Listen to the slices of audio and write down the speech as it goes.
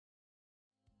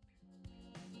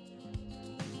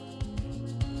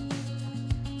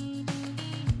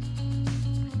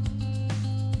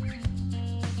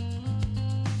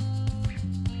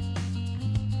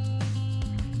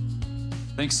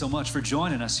Thanks so much for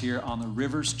joining us here on the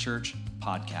Rivers Church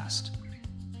podcast.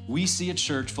 We see a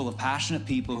church full of passionate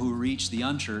people who reach the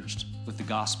unchurched with the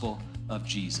gospel of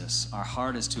Jesus. Our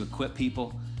heart is to equip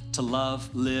people to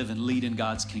love, live, and lead in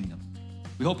God's kingdom.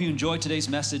 We hope you enjoyed today's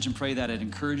message and pray that it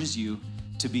encourages you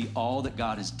to be all that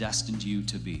God has destined you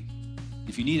to be.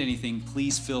 If you need anything,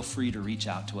 please feel free to reach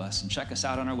out to us and check us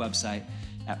out on our website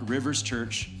at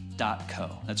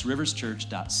riverschurch.co. That's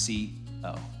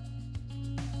riverschurch.co.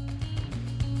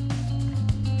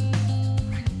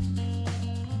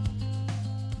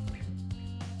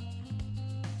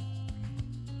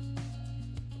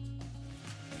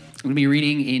 I'm going to be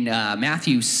reading in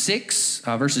Matthew 6,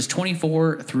 verses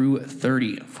 24 through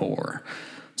 34.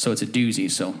 So it's a doozy,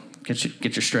 so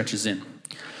get your stretches in.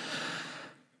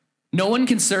 No one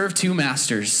can serve two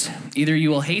masters. Either you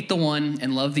will hate the one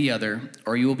and love the other,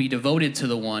 or you will be devoted to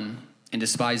the one and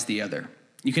despise the other.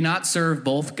 You cannot serve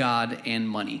both God and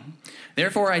money.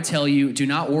 Therefore, I tell you, do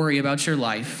not worry about your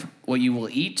life, what you will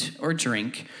eat or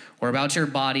drink, or about your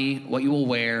body, what you will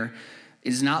wear.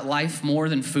 Is not life more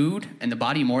than food, and the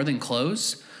body more than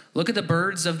clothes? Look at the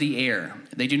birds of the air.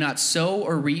 They do not sow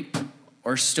or reap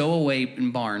or stow away in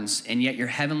barns, and yet your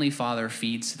heavenly Father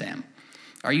feeds them.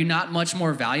 Are you not much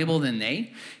more valuable than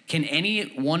they? Can any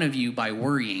one of you, by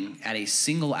worrying, add a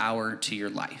single hour to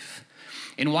your life?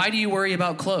 And why do you worry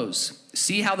about clothes?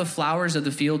 See how the flowers of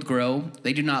the field grow.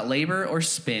 They do not labor or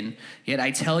spin. Yet I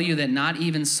tell you that not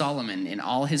even Solomon in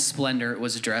all his splendor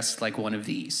was dressed like one of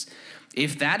these.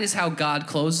 If that is how God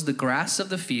clothes the grass of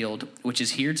the field, which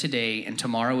is here today and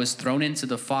tomorrow is thrown into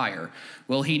the fire,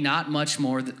 will he not much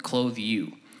more clothe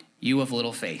you, you of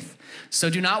little faith? So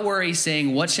do not worry,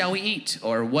 saying, what shall we eat?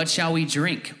 Or what shall we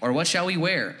drink? Or what shall we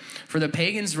wear? For the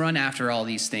pagans run after all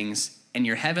these things, and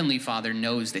your heavenly Father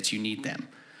knows that you need them.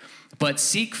 But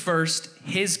seek first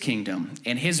his kingdom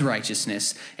and his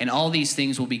righteousness, and all these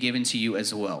things will be given to you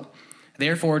as well.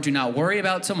 Therefore, do not worry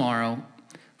about tomorrow,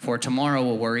 for tomorrow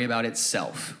will worry about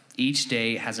itself. Each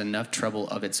day has enough trouble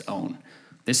of its own.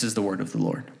 This is the word of the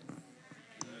Lord.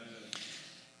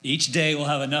 Each day will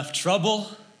have enough trouble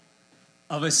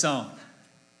of its own.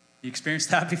 You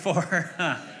experienced that before?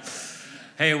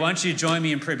 Hey, why don't you join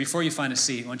me in prayer? Before you find a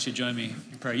seat, why don't you join me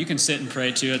in prayer? You can sit and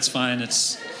pray too. It's fine.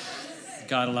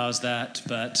 God allows that.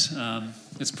 But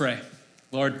let's pray.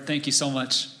 Lord, thank you so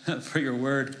much for your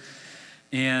word.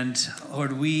 And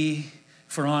Lord, we,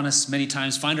 for honest, many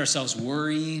times find ourselves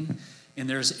worrying, and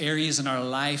there's areas in our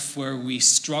life where we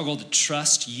struggle to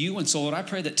trust you. And so, Lord, I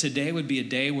pray that today would be a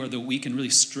day where we can really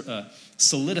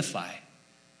solidify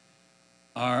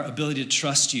our ability to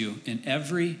trust you in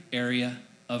every area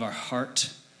of our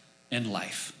heart and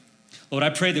life. Lord, I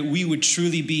pray that we would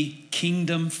truly be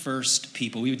kingdom first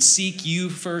people. We would seek you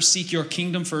first, seek your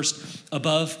kingdom first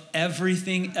above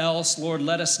everything else. Lord,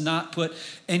 let us not put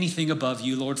anything above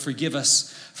you. Lord, forgive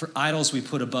us for idols we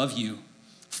put above you,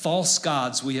 false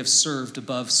gods we have served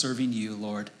above serving you,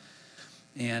 Lord.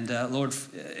 And Lord,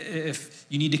 if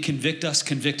you need to convict us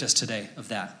today of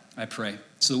that, I pray,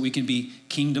 so that we can be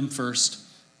kingdom first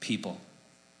people.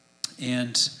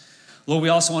 And Lord, we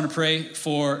also want to pray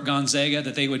for Gonzaga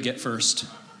that they would get first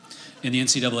in the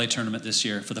NCAA tournament this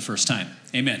year for the first time.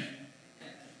 Amen.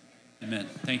 Amen.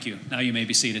 Thank you. Now you may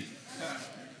be seated.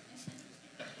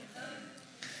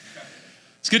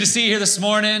 It's good to see you here this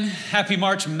morning. Happy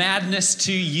March Madness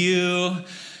to you.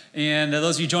 And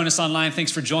those of you joining us online,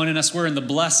 thanks for joining us. We're in the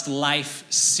Blessed Life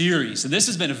series. And this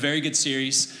has been a very good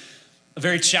series, a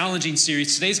very challenging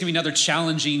series. Today's going to be another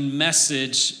challenging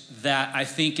message that I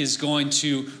think is going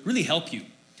to really help you.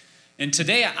 And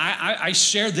today I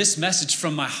share this message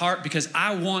from my heart because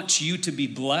I want you to be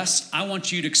blessed. I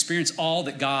want you to experience all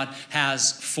that God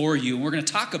has for you. And we're going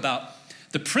to talk about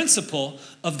the principle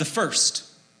of the first.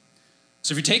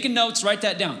 So if you're taking notes, write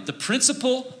that down. The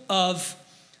principle of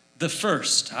the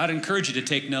first. I'd encourage you to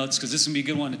take notes because this is going to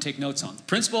be a good one to take notes on. The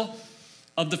principle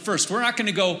of the first. We're not going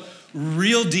to go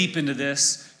real deep into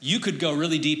this. You could go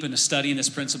really deep into studying this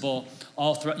principle.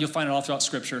 You'll find it all throughout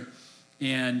Scripture.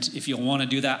 And if you want to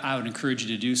do that, I would encourage you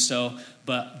to do so.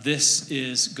 But this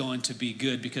is going to be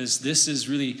good because this is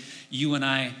really you and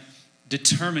I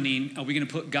determining, are we going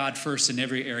to put God first in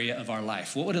every area of our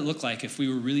life? What would it look like if we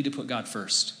were really to put God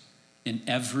first in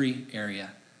every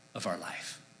area of our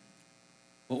life?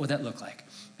 What would that look like?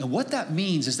 And what that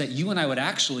means is that you and I would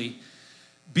actually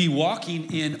be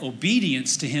walking in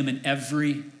obedience to him in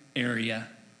every area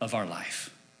of our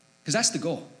life. Because that's the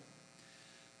goal.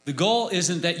 The goal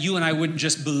isn't that you and I wouldn't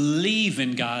just believe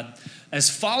in God. As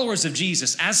followers of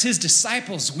Jesus, as his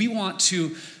disciples, we want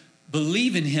to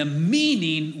believe in him,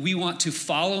 meaning we want to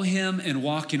follow him and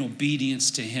walk in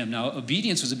obedience to him. Now,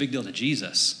 obedience was a big deal to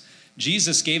Jesus.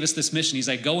 Jesus gave us this mission. He's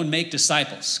like, go and make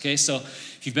disciples, okay? So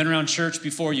if you've been around church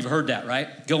before, you've heard that,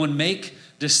 right? Go and make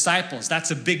disciples. That's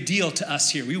a big deal to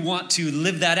us here. We want to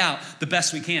live that out the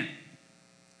best we can.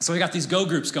 So we got these go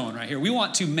groups going right here. We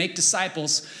want to make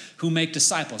disciples who make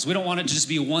disciples. We don't want it to just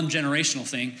be a one generational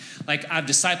thing, like I've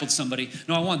discipled somebody.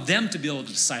 No, I want them to be able to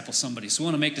disciple somebody. So we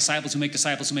want to make disciples who make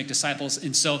disciples who make disciples.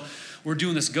 And so we're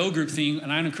doing this go group thing,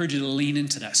 and I encourage you to lean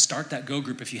into that. Start that go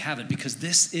group if you haven't, because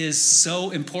this is so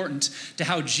important to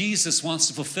how Jesus wants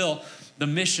to fulfill the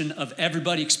mission of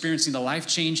everybody experiencing the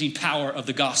life-changing power of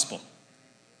the gospel.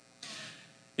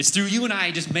 It's through you and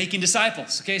I just making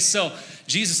disciples, okay? So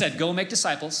Jesus said, go make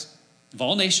disciples of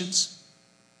all nations,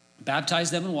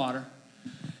 baptize them in water,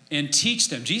 and teach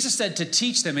them. Jesus said to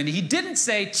teach them, and he didn't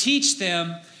say teach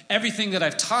them everything that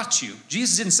I've taught you.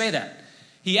 Jesus didn't say that.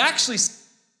 He actually said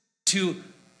to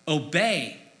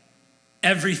obey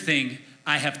everything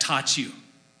I have taught you.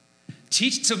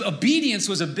 So obedience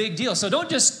was a big deal. So don't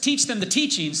just teach them the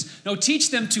teachings. No, teach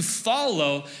them to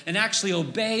follow and actually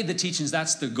obey the teachings.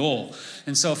 That's the goal.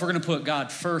 And so if we're going to put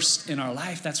God first in our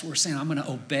life, that's what we're saying. I'm going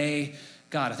to obey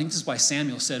God. I think this is why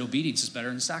Samuel said obedience is better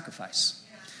than sacrifice.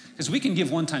 Because we can give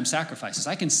one-time sacrifices.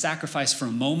 I can sacrifice for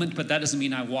a moment, but that doesn't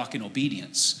mean I walk in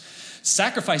obedience.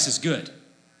 Sacrifice is good.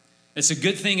 It's a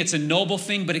good thing. It's a noble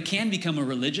thing, but it can become a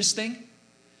religious thing.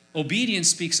 Obedience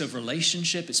speaks of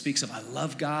relationship. It speaks of I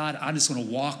love God. I just want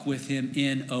to walk with him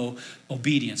in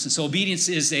obedience. And so obedience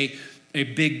is a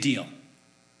big deal,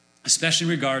 especially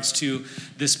in regards to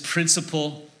this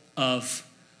principle of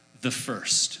the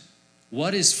first.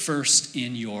 What is first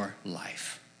in your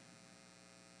life?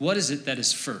 What is it that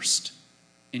is first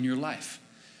in your life?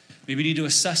 Maybe you need to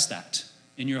assess that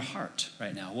in your heart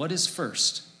right now. What is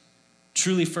first?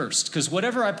 Truly first. Because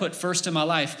whatever I put first in my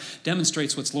life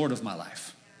demonstrates what's Lord of my life.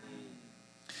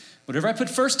 Whatever I put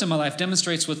first in my life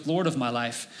demonstrates what's Lord of my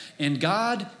life. And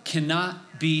God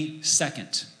cannot be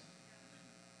second.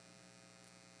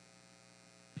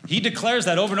 He declares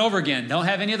that over and over again. Don't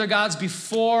have any other gods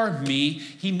before me.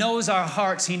 He knows our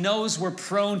hearts. He knows we're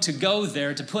prone to go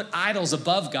there, to put idols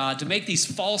above God, to make these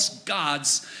false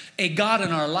gods a God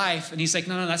in our life. And he's like,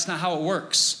 no, that's not how it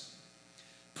works.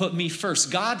 Put me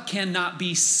first. God cannot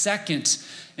be second.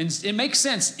 And it makes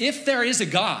sense. If there is a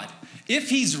God, if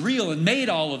he's real and made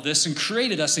all of this and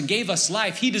created us and gave us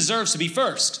life, he deserves to be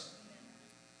first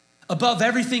above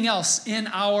everything else in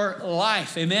our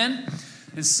life. Amen?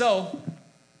 And so,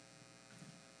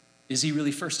 is he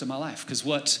really first in my life? Because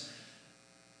what's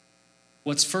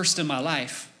first in my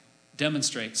life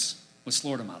demonstrates what's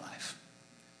Lord of my life.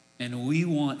 And we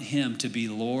want him to be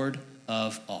Lord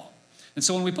of all. And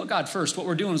so when we put God first, what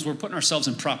we're doing is we're putting ourselves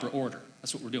in proper order.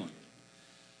 That's what we're doing.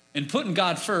 And putting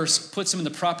God first puts him in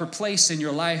the proper place in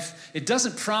your life. It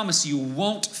doesn't promise you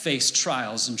won't face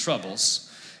trials and troubles.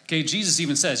 Okay, Jesus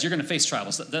even says you're going to face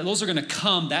trials. Those are going to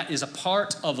come. That is a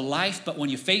part of life. But when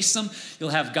you face them, you'll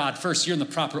have God first. You're in the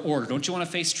proper order. Don't you want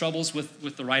to face troubles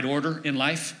with the right order in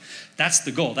life? That's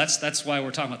the goal. That's why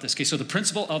we're talking about this. Okay, so the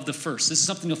principle of the first. This is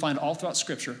something you'll find all throughout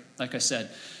Scripture, like I said.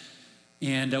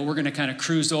 And we're going to kind of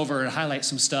cruise over and highlight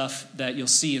some stuff that you'll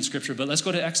see in Scripture. But let's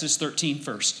go to Exodus 13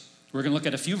 first. We're going to look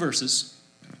at a few verses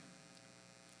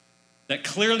that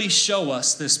clearly show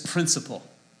us this principle.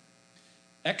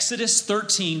 Exodus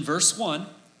 13, verse 1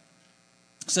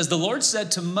 says, the Lord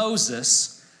said to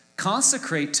Moses,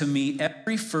 consecrate to me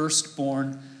every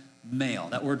firstborn male.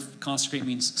 That word consecrate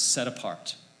means set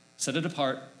apart. Set it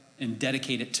apart and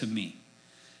dedicate it to me.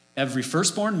 Every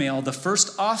firstborn male, the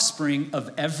first offspring of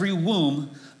every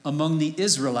womb among the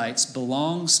Israelites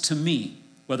belongs to me,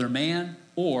 whether man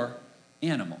or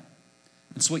animal.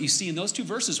 And so what you see in those two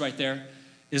verses right there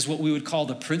is what we would call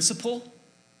the principle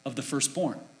of the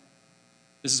firstborn.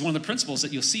 This is one of the principles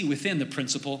that you'll see within the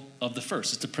principle of the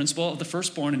first. It's the principle of the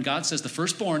firstborn, and God says the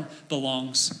firstborn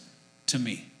belongs to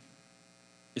me.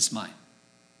 It's mine.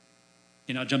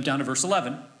 You know, jump down to verse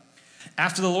 11.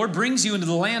 After the Lord brings you into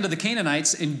the land of the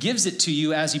Canaanites and gives it to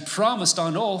you as he promised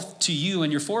on oath to you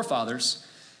and your forefathers,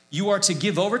 you are to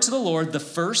give over to the Lord the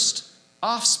first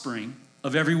offspring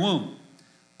of every womb.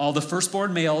 All the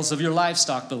firstborn males of your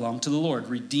livestock belong to the Lord.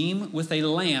 Redeem with a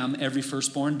lamb every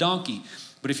firstborn donkey.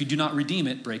 But if you do not redeem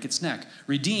it, break its neck.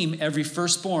 Redeem every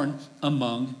firstborn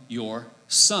among your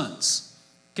sons.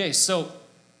 Okay, so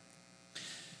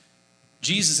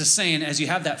Jesus is saying as you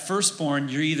have that firstborn,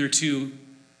 you're either to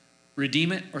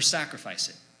redeem it or sacrifice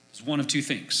it. It's one of two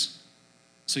things.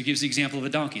 So he gives the example of a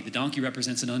donkey. The donkey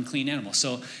represents an unclean animal.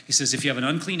 So he says if you have an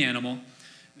unclean animal,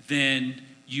 then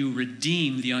you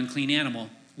redeem the unclean animal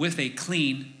with a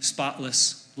clean,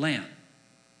 spotless lamb.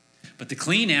 But the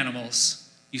clean animals,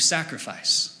 you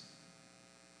sacrifice.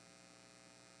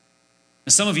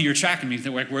 And some of you are tracking me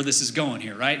like where this is going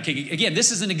here, right? Okay, again,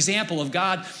 this is an example of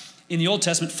God in the Old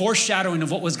Testament foreshadowing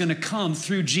of what was going to come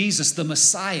through Jesus, the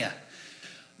Messiah.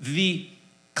 The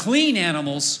clean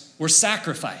animals were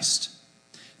sacrificed.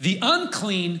 The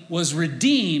unclean was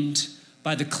redeemed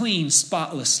by the clean,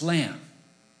 spotless lamb.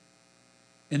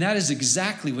 And that is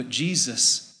exactly what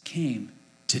Jesus came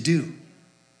to do.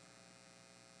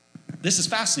 This is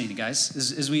fascinating, guys,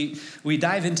 as we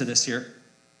dive into this here.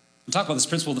 We'll talk about this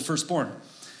principle of the firstborn.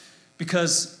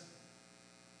 Because,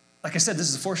 like I said, this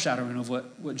is a foreshadowing of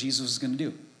what Jesus was going to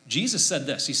do. Jesus said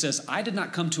this. He says, I did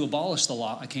not come to abolish the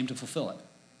law. I came to fulfill it.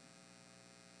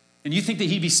 And you think that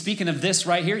he'd be speaking of this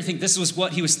right here? You think this was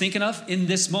what he was thinking of in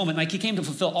this moment? Like he came to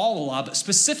fulfill all the law, but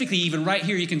specifically even right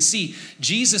here, you can see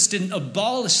Jesus didn't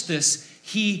abolish this.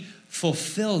 He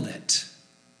fulfilled it.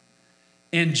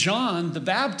 And John the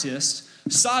Baptist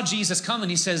saw Jesus come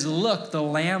and he says, look, the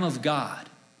Lamb of God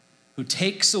who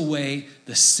takes away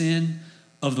the sin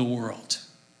of the world.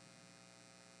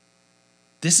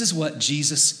 This is what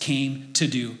Jesus came to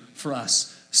do for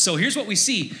us. So here's what we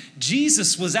see.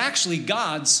 Jesus was actually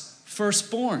God's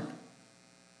firstborn.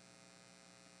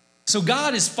 So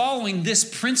God is following this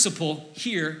principle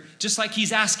here, just like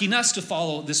he's asking us to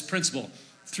follow this principle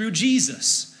through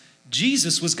Jesus.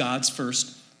 Jesus was God's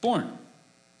firstborn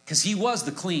because he was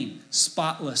the clean,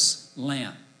 spotless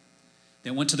lamb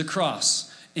that went to the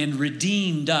cross and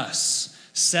redeemed us,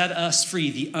 set us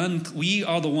free. We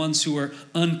are the ones who are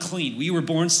unclean. We were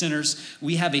born sinners.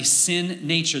 We have a sin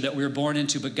nature that we were born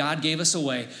into, but God gave us a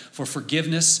way for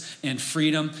forgiveness and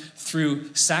freedom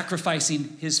through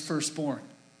sacrificing his firstborn.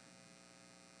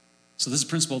 So this is the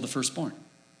principle of the firstborn,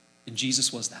 and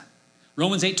Jesus was that.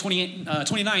 Romans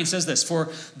 8:29 says this, for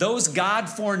those God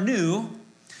foreknew,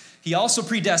 he also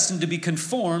predestined to be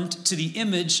conformed to the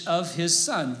image of his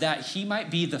Son, that he might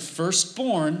be the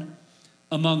firstborn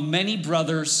among many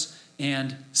brothers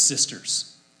and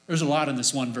sisters. There's a lot in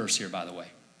this one verse here, by the way.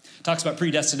 It talks about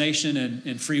predestination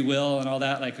and free will and all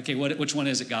that. Like, okay, which one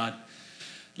is it, God?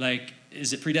 Like,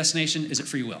 is it predestination? Is it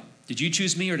free will? Did you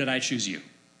choose me or did I choose you?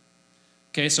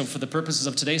 Okay, so for the purposes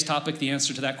of today's topic, the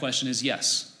answer to that question is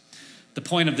yes. The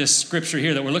point of this scripture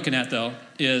here that we're looking at, though,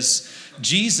 is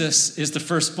Jesus is the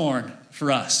firstborn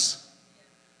for us.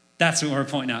 That's what we're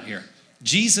pointing out here.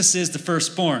 Jesus is the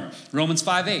firstborn. Romans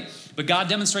 5:8. But God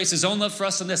demonstrates his own love for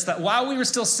us in this, that while we were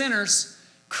still sinners,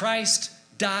 Christ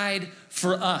died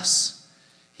for us.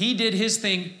 He did his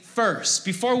thing first,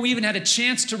 before we even had a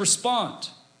chance to respond.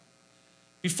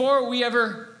 Before we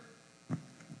ever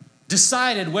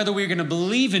decided whether we were going to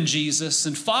believe in Jesus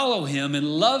and follow him and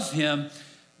love him,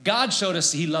 God showed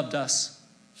us he loved us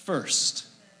first.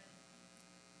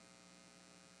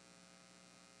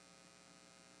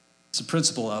 It's a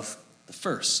principle of the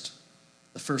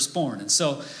firstborn. And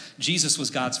so Jesus was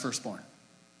God's firstborn.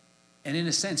 And in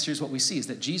a sense, here's what we see is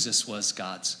that Jesus was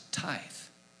God's tithe.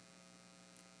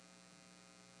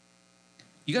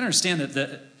 You got to understand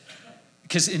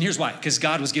and here's why, because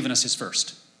God was giving us his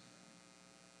first.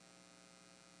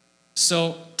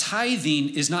 So tithing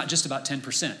is not just about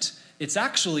 10%. It's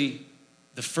actually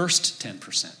the first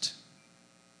 10%.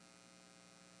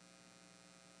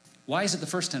 Why is it the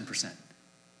first 10%?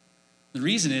 The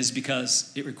reason is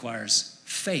because it requires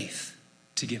faith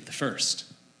to give the first.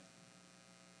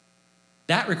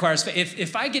 That requires faith.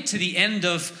 If I get to the end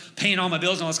of paying all my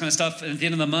bills and all this kind of stuff at the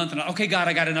end of the month, and okay, God,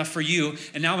 I got enough for you,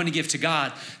 and now I'm going to give to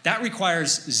God, that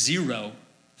requires zero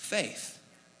faith.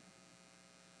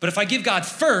 But if I give God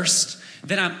first,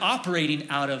 then I'm operating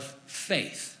out of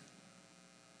faith.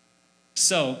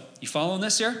 So, you following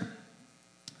this here?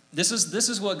 This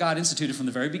is what God instituted from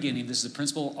the very beginning. This is a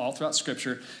principle all throughout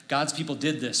Scripture. God's people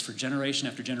did this for generation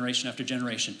after generation after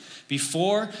generation.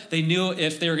 Before they knew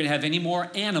if they were going to have any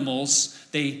more animals,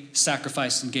 they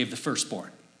sacrificed and gave the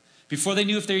firstborn. Before they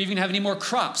knew if they were even going to have any more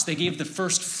crops, they gave the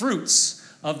first fruits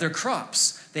of their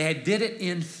crops. They did it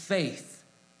in faith.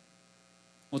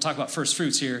 We'll talk about first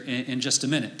fruits here in just a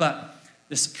minute. But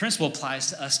this principle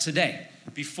applies to us today.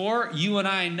 Before you and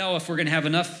I know if we're going to have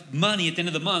enough money at the end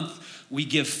of the month, we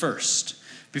give first.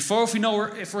 Before if we know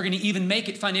if we're going to even make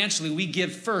it financially, we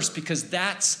give first because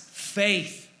that's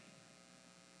faith.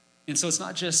 And so it's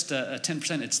not just a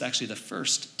 10%, it's actually the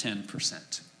first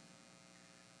 10%.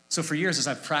 So for years as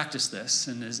I've practiced this,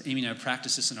 and as Amy and I have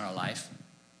practiced this in our life,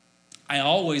 I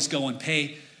always go and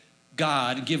pay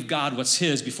God, give God what's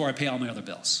his before I pay all my other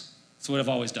bills. That's what I've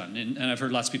always done. And I've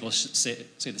heard lots of people say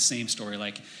the same story.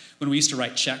 Like when we used to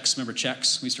write checks, remember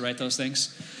checks? We used to write those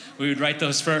things. We would write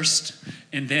those first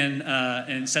and then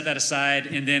and set that aside.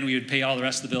 And then we would pay all the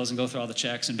rest of the bills and go through all the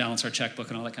checks and balance our checkbook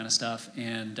and all that kind of stuff.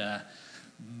 And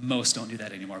most don't do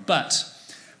that anymore. But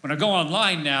When I go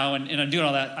online now and I'm doing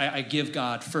all that, I give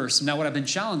God first. Now what I've been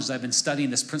challenged, I've been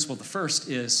studying this principle of the first,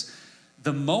 is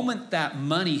the moment that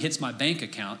money hits my bank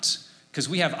account, because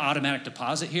we have automatic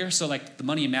deposit here, so like the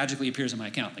money magically appears in my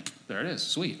account. Like, there it is,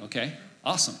 sweet, okay,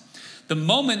 awesome. The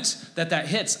moment that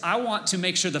hits, I want to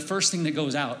make sure the first thing that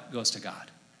goes out goes to God.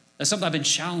 That's something I've been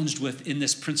challenged with in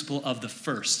this principle of the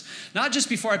first. Not just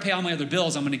before I pay all my other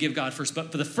bills, I'm going to give God first,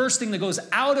 but for the first thing that goes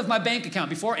out of my bank account,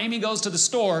 before Amy goes to the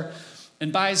store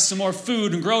and buys some more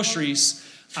food and groceries,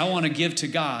 I want to give to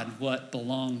God what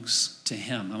belongs to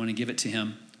him. I want to give it to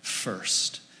him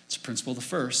first. It's a principle of the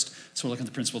first. So we're looking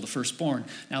at the principle of the firstborn.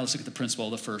 Now let's look at the principle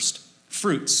of the first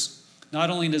fruits. Not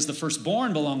only does the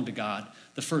firstborn belong to God,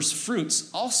 the first fruits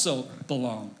also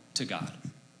belong to God.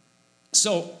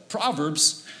 So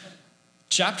Proverbs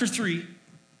chapter 3,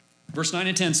 verse 9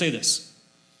 and 10 say this: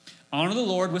 honor the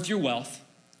Lord with your wealth,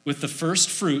 with the first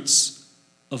fruits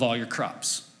of all your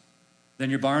crops. Then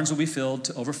your barns will be filled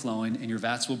to overflowing, and your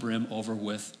vats will brim over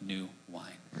with new wine.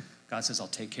 God says, I'll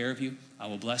take care of you, I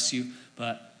will bless you,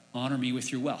 but honor me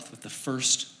with your wealth, with the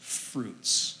first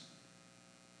fruits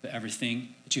of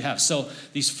everything that you have. So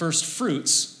these first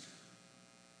fruits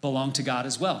belong to God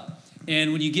as well.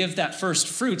 And when you give that first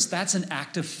fruits, that's an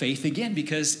act of faith again,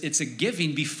 because it's a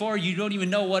giving before you don't even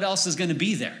know what else is going to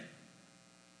be there.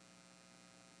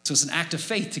 So it's an act of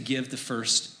faith to give the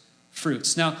first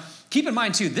fruits. Now, keep in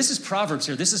mind too, this is Proverbs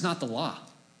here. This is not the law.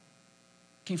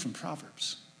 It came from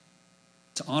Proverbs.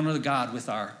 To honor God with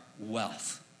our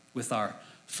wealth, with our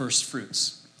first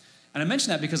fruits. And I mention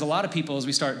that because a lot of people, as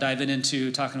we start diving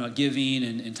into talking about giving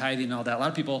and tithing and all that, a lot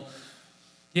of people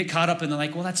get caught up in the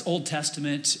like, well, that's Old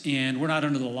Testament and we're not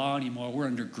under the law anymore. We're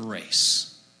under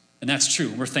grace. And that's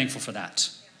true. We're thankful for that.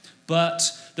 But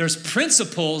there's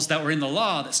principles that were in the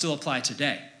law that still apply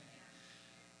today.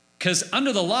 Because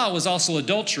under the law was also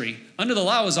adultery. Under the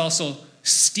law was also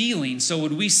stealing. So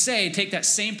would we say, take that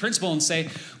same principle and say,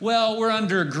 well, we're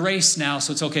under grace now,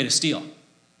 so it's okay to steal.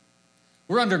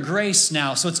 We're under grace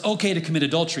now, so it's okay to commit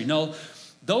adultery. No,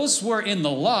 those were in the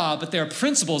law, but there are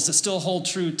principles that still hold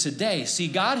true today. See,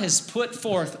 God has put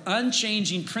forth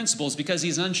unchanging principles because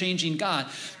he's an unchanging God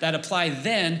that apply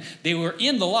then. They were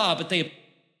in the law, but they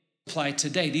apply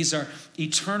today. These are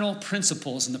eternal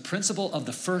principles, and the principle of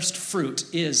the first fruit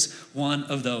is one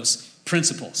of those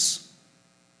principles.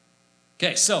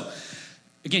 Okay, so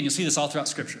again, you'll see this all throughout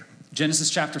Scripture. Genesis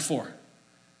chapter 4.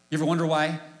 You ever wonder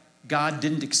why God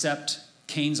didn't accept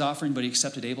Cain's offering, but he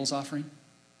accepted Abel's offering?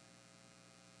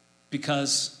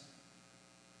 Because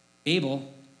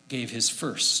Abel gave his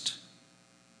first.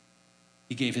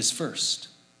 He gave his first.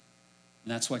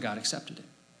 And that's why God accepted it.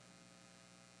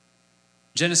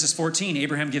 Genesis 14,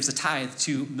 Abraham gives a tithe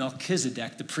to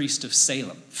Melchizedek, the priest of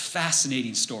Salem.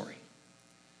 Fascinating story.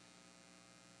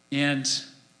 And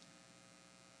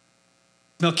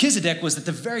Melchizedek was at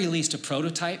the very least a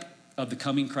prototype of the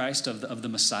coming Christ, of the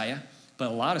Messiah. But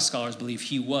a lot of scholars believe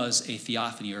he was a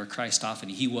theophany or a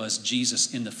Christophany. He was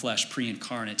Jesus in the flesh,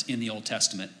 pre-incarnate in the Old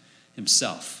Testament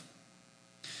himself.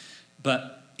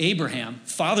 But Abraham,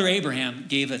 Father Abraham,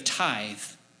 gave a tithe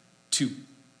to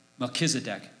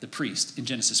Melchizedek, the priest, in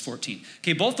Genesis 14.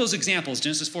 Okay, both those examples,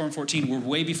 Genesis 4 and 14, were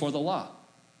way before the law.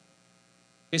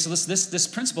 Okay, so this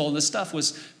principle and this stuff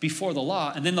was before the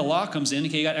law, and then the law comes in.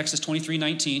 Okay, you got Exodus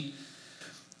 23:19.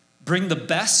 Bring the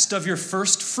best of your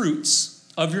first fruits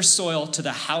of your soil to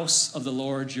the house of the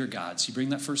Lord your God. So you bring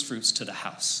that first fruits to the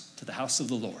house of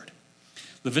the Lord.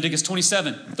 Leviticus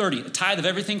 27:30. A tithe of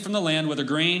everything from the land, whether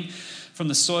grain from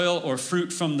the soil or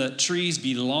fruit from the trees,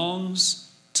 belongs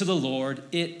to the Lord.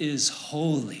 It is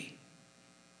holy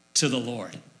to the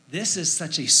Lord. This is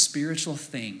such a spiritual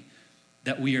thing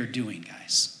that we are doing,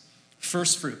 guys.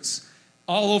 First fruits,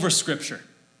 all over Scripture.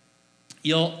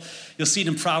 You'll see it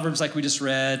in Proverbs like we just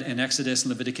read, in Exodus and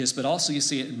Leviticus, but also you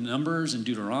see it in Numbers and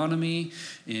Deuteronomy,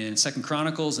 in 2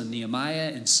 Chronicles and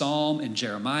Nehemiah, in Psalm and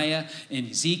Jeremiah, in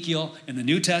Ezekiel. In the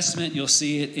New Testament, you'll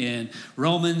see it in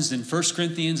Romans and 1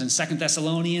 Corinthians and 2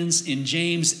 Thessalonians, in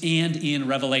James and in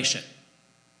Revelation.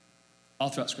 All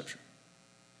throughout Scripture.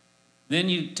 Then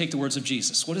you take the words of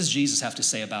Jesus. What does Jesus have to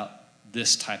say about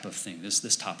this type of thing,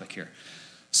 this topic here?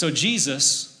 So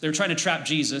Jesus, they're trying to trap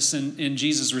Jesus, and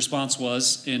Jesus' response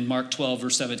was in Mark 12,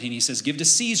 verse 17, he says, give to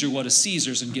Caesar what is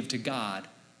Caesar's and give to God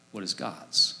what is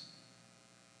God's.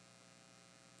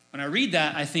 When I read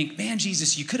that, I think, man,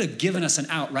 Jesus, you could have given us an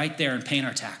out right there and paying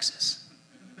our taxes.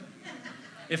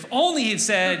 If only he'd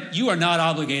said, you are not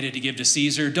obligated to give to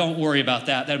Caesar, don't worry about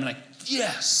that. That would have been like,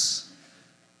 yes.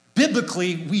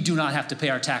 Biblically, we do not have to pay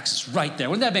our taxes right there.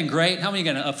 Wouldn't that have been great? How many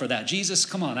are going to up for that? Jesus,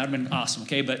 come on, that would have been awesome,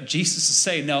 okay? But Jesus is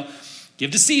saying, no, Give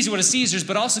to Caesar what is Caesar's,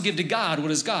 but also give to God what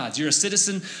is God's. You're a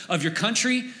citizen of your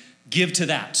country, give to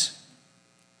that.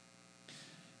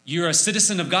 You're a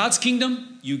citizen of God's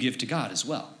kingdom, you give to God as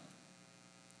well.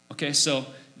 Okay, so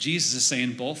Jesus is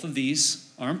saying both of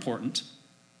these are important.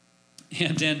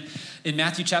 And then in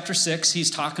Matthew chapter 6, he's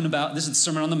talking about, this is the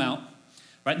Sermon on the Mount.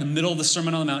 Right in the middle of the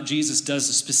Sermon on the Mount, Jesus does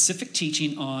a specific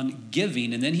teaching on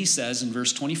giving. And then he says in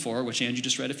verse 24, which Andrew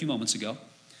just read a few moments ago,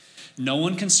 no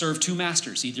one can serve two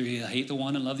masters. Either he'll hate the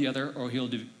one and love the other, or he'll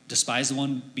despise the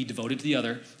one, be devoted to the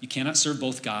other. You cannot serve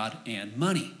both God and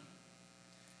money.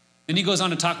 Then he goes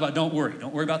on to talk about don't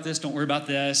worry about this, don't worry about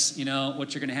this,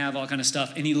 what you're going to have, all kind of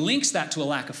stuff. And he links that to a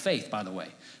lack of faith, by the way.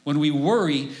 When we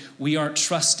worry, we aren't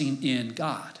trusting in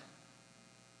God.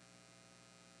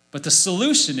 But the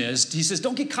solution is, he says,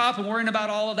 don't get caught up in worrying about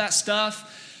all of that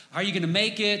stuff. Are you going to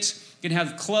make it? You're going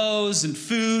to have clothes and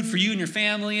food for you and your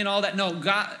family and all that. No,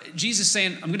 God, Jesus is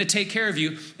saying, I'm going to take care of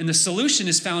you. And the solution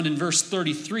is found in verse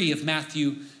 33 of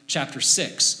Matthew chapter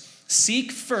 6.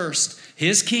 Seek first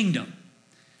his kingdom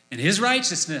and his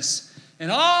righteousness,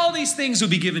 and all these things will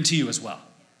be given to you as well.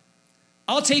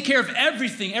 I'll take care of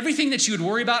everything. Everything that you would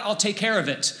worry about, I'll take care of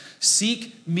it.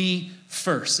 Seek me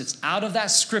first. It's out of that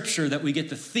scripture that we get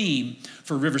the theme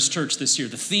for Rivers Church this year.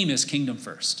 The theme is kingdom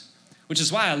first, which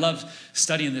is why I love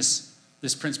studying this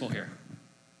principle here.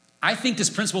 I think this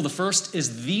principle, the first,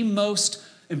 is the most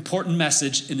important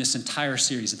message in this entire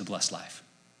series of The Blessed Life.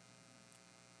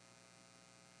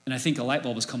 And I think a light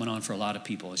bulb is coming on for a lot of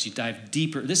people as you dive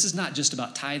deeper. This is not just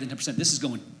about tithe and 10%. This is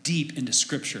going deep into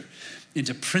scripture,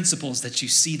 into principles that you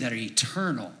see that are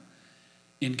eternal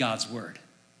in God's word.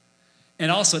 And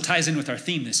also it ties in with our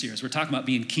theme this year as we're talking about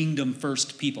being kingdom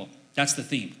first people. That's the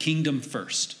theme, kingdom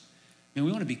first. And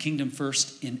we want to be kingdom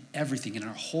first in everything, in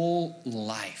our whole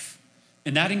life.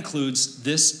 And that includes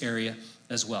this area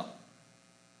as well.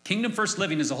 Kingdom first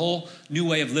living is a whole new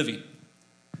way of living.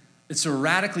 It's a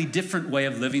radically different way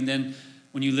of living than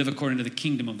when you live according to the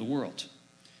kingdom of the world.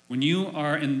 When you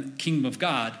are in the kingdom of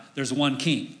God, there's one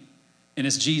king, and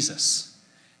it's Jesus.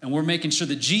 And we're making sure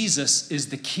that Jesus is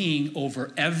the king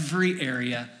over every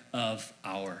area of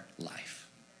our life.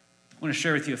 I want to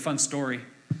share with you a fun story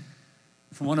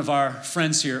from one of our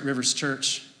friends here at Rivers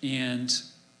Church. And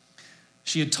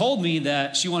she had told me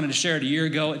that she wanted to share it a year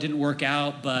ago. It didn't work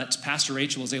out, but Pastor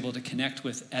Rachel was able to connect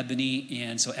with Ebony.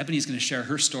 And so Ebony's going to share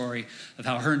her story of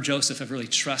how her and Joseph have really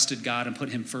trusted God and put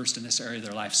him first in this area of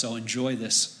their life. So enjoy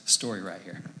this story right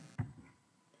here.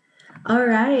 All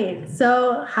right.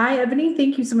 So, hi, Ebony.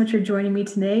 Thank you so much for joining me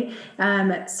today.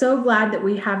 I'm so glad that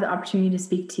we have the opportunity to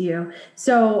speak to you.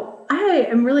 So, I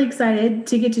am really excited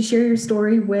to get to share your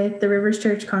story with the Rivers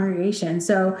Church congregation.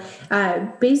 So,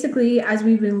 basically, as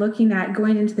we've been looking at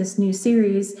going into this new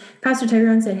series, Pastor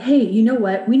Tyrone said, hey, you know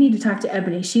what? We need to talk to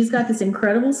Ebony. She's got this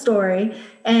incredible story.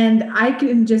 And I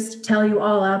can just tell you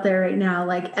all out there right now,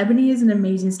 like, Ebony is an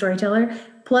amazing storyteller,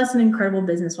 plus an incredible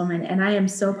businesswoman. And I am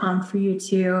so pumped for you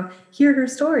to hear her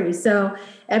story. So,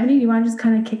 Ebony, do you want to just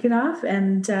kind of kick it off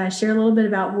and share a little bit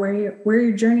about where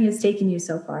your journey has taken you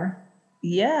so far?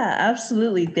 Yeah,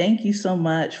 absolutely. Thank you so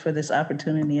much for this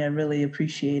opportunity. I really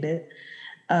appreciate it.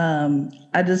 I'm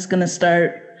just going to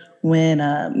start when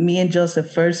me and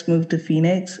Joseph first moved to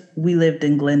Phoenix. We lived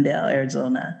in Glendale,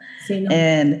 Arizona.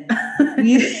 And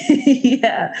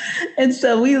yeah. And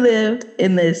so we lived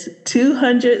in this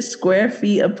 200 square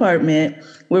feet apartment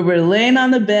where we're laying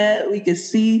on the bed. We could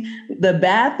see the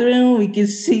bathroom. We could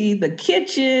see the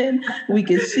kitchen. We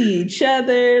could see each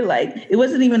other. Like, it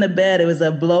wasn't even a bed. It was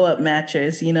a blow up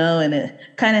mattress, and it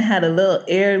kind of had a little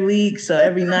air leak. So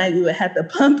every night we would have to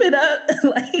pump it up.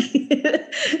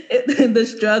 The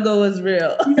struggle was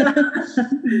real.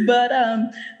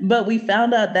 But we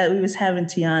found out that we was having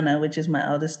Tiana, which is my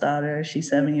eldest daughter. She's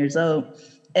 7 years old.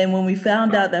 And when we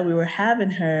found out that we were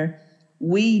having her,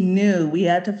 we knew we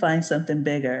had to find something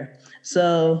bigger.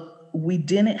 So we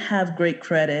didn't have great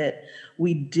credit.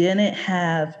 We didn't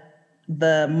have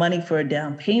the money for a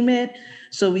down payment.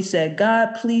 So we said,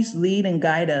 God, please lead and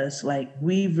guide us. Like,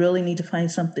 we really need to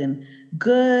find something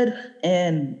good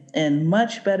and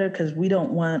much better, because we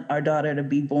don't want our daughter to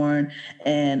be born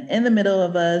and in the middle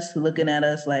of us looking at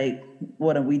us like,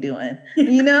 what are we doing?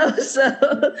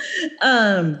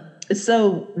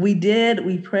 So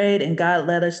we prayed, and God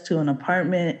led us to an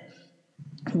apartment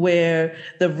where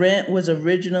the rent was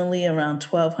originally around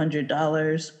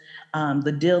 $1,200.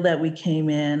 The deal that we came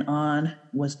in on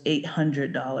was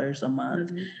 $800 a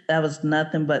month. Mm-hmm. That was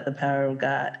nothing but the power of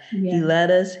God. Yeah. He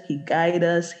led us, he guided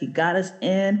us, he got us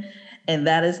in, and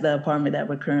that is the apartment that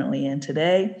we're currently in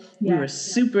today. Yeah. We were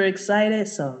super excited.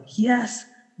 So yes,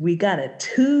 we got a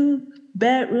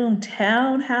bedroom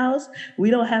townhouse. We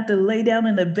don't have to lay down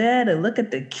in the bed and look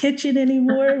at the kitchen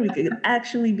anymore. We could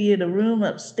actually be in a room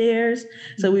upstairs.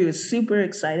 So we were super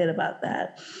excited about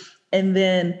that. And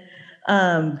then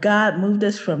God moved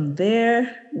us from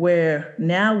there, where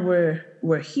now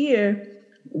we're here.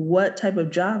 What type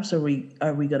of jobs are we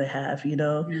going to have? You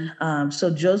know,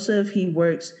 so Joseph, he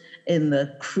works in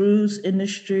the cruise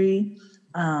industry,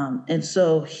 and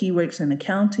so he works in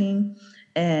accounting,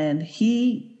 and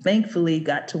he thankfully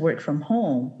got to work from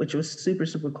home, which was super,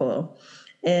 super cool.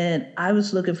 And I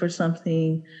was looking for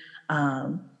something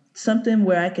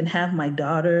where I can have my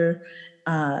daughter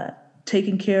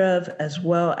taken care of, as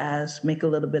well as make a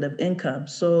little bit of income.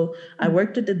 So I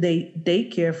worked at the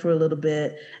daycare for a little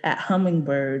bit at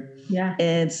Hummingbird. Yeah.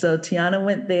 And so Tiana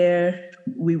went there.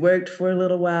 We worked for a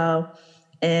little while,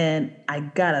 and I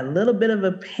got a little bit of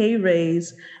a pay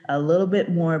raise, a little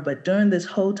bit more. But during this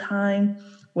whole time,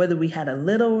 whether we had a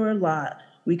little or a lot,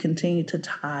 we continued to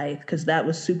tithe, because that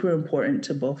was super important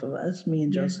to both of us, me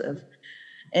and Joseph.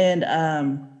 And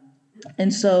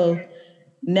so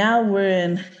now we're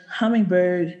in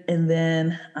Hummingbird, and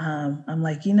then I'm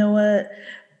like, you know what?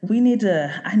 I need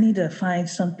to find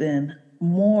something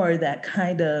more that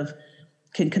kind of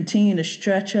can continue to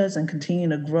stretch us and continue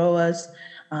to grow us,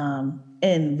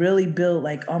 and really build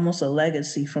like almost a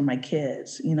legacy for my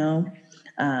kids, you know?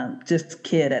 Just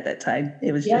kid at that time.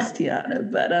 It was just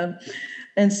Tiana. But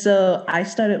and so I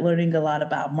started learning a lot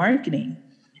about marketing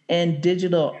and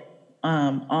digital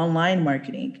online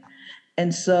marketing.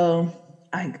 And so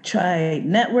I tried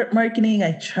network marketing.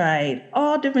 I tried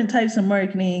all different types of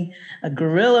marketing,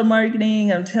 guerrilla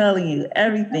marketing. I'm telling you,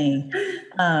 everything.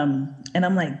 And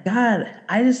I'm like, God,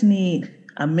 I just need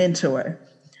a mentor.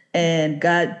 And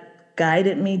God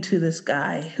guided me to this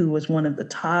guy who was one of the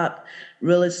top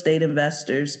real estate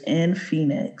investors in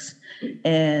Phoenix.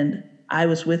 And I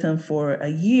was with him for a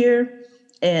year.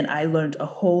 And I learned a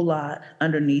whole lot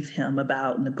underneath him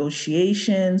about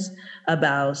negotiations,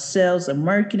 about sales and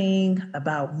marketing,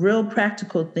 about real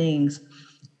practical things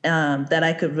that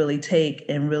I could really take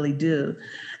and really do.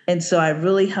 And so I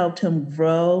really helped him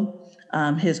grow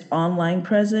his online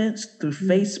presence through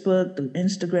Facebook, through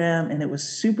Instagram. And it was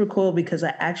super cool because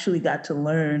I actually got to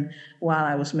learn while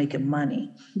I was making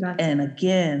money. And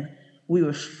again, we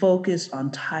were focused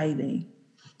on tithing.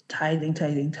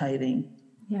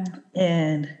 Yeah.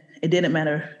 And it didn't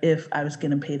matter if I was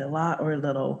getting paid a lot or a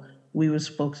little, we was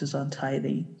focused on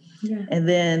tithing. Yeah. And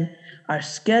then our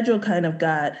schedule kind of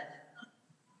got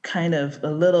a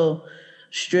little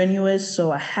strenuous.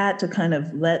 So I had to kind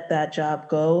of let that job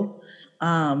go.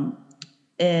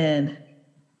 And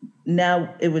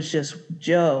now it was just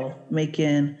Joe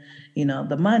making,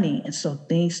 the money. And so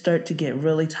things start to get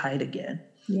really tight again.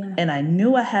 Yeah. And I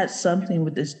knew I had something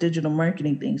with this digital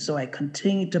marketing thing. So I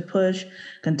continued to push,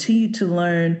 continued to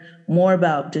learn more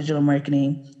about digital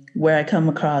marketing, where I come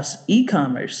across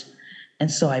e-commerce.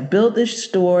 And so I built this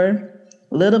store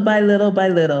little by little by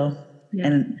little. Yeah.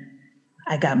 And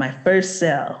I got my first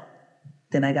sale.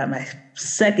 Then I got my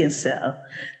second sale.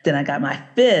 Then I got my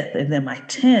fifth, and then my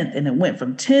 10th. And it went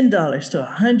from $10 to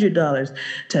 $100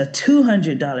 to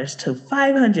 $200 to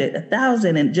 $500,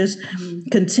 $1,000, and just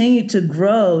continued to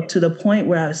grow to the point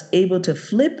where I was able to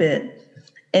flip it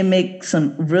and make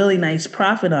some really nice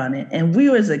profit on it. And we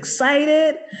was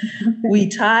excited. We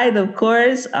tithe, of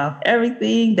course, off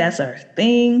everything. That's our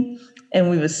thing. And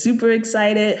we were super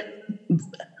excited.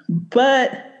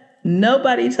 But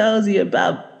nobody tells you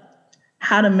about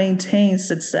how to maintain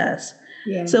success.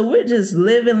 Yeah. So we're just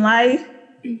living life,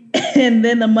 and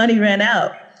then the money ran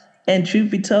out. And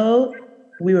truth be told,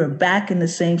 we were back in the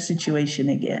same situation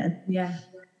again. Yeah.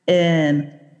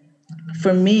 And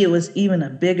for me, it was even a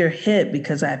bigger hit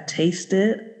because I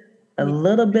tasted a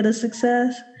little bit of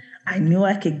success. I knew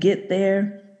I could get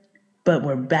there, but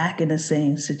we're back in the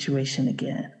same situation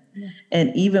again. Yeah.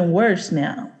 And even worse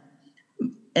now.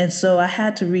 And so I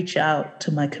had to reach out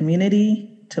to my community,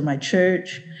 to my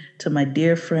church, to my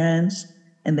dear friends,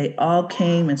 and they all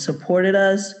came and supported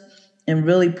us and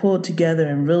really pulled together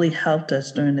and really helped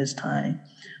us during this time.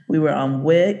 We were on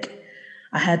WIC.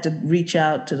 I had to reach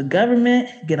out to the government,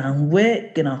 get on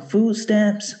WIC, get on food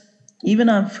stamps. Even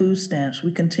on food stamps,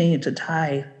 we continued to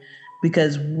tithe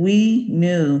because we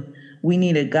knew we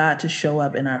needed God to show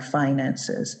up in our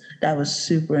finances. That was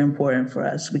super important for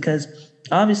us because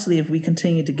obviously if we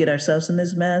continued to get ourselves in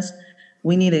this mess,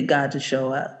 we needed God to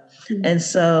show up. Mm-hmm. And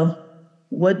so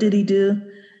what did he do?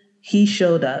 He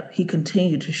showed up. He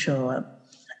continued to show up.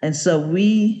 And so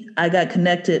I got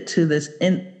connected to this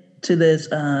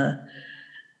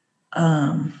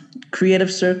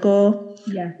creative circle,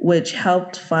 which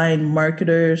helped find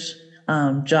marketers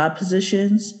job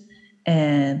positions,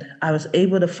 and I was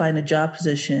able to find a job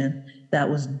position that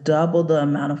was double the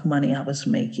amount of money I was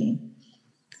making.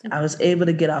 I was able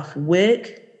to get off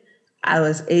WIC. I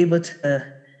was able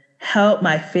to help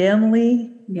my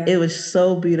family. Yeah. It was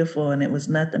so beautiful, and it was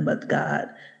nothing but God.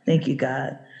 Thank you,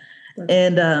 God.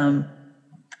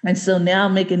 And so now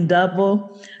I'm making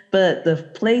double, but the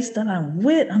place that I'm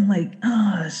with, I'm like,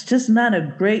 oh, it's just not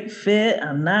a great fit.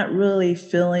 I'm not really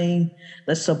feeling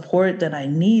the support that I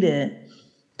needed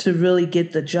to really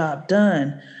get the job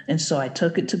done. And so I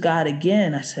took it to God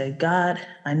again. I said, God,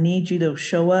 I need you to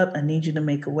show up. I need you to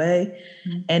make a way.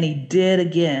 Mm-hmm. And he did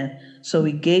again. So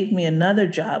he gave me another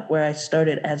job where I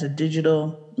started as a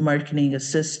digital marketing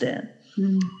assistant.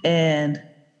 Mm-hmm. And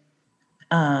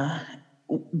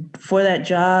for that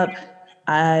job,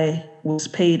 I was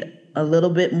paid a little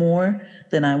bit more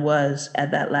than I was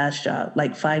at that last job,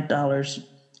 like $5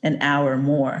 an hour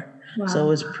more. Wow. So it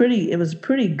was a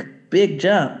pretty big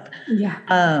jump. Yeah.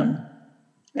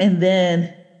 And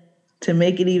then to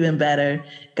make it even better,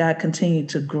 God continued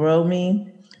to grow me.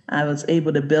 I was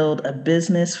able to build a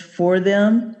business for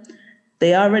them.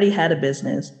 They already had a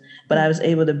business, but I was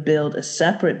able to build a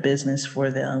separate business for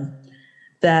them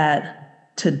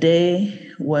that today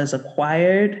was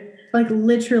acquired. Like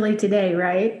literally today,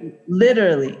 right?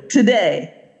 Literally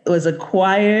today it was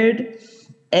acquired,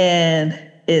 and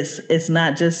it's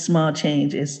not just small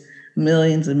change, it's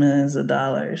millions and millions of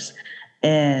dollars.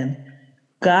 And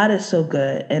God is so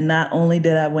good. And not only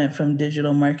did I went from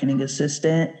digital marketing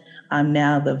assistant, I'm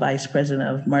now the vice president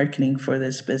of marketing for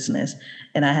this business.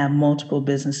 And I have multiple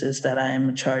businesses that I am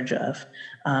in charge of,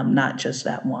 not just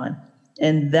that one.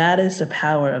 And that is the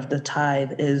power of the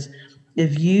tithe, is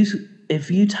if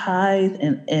you tithe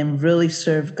and really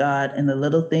serve God in the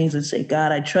little things and say,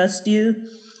 God, I trust you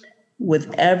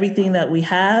with everything that we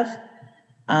have,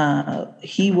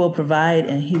 he will provide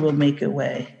and he will make a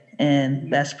way.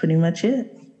 And that's pretty much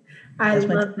it. I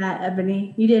love that,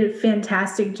 Ebony. You did a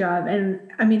fantastic job. And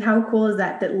I mean, how cool is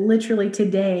that literally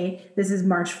today, this is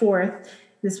March 4th,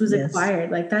 this was acquired.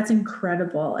 Like, that's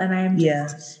incredible. And I am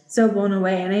just so blown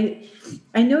away. And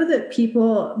I know that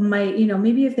people might,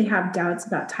 maybe if they have doubts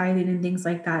about tithing and things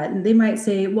like that, and they might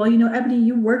say, well, Ebony,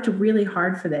 you worked really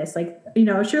hard for this. Like,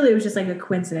 surely it was just like a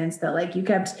coincidence that like you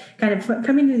kept kind of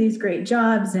coming to these great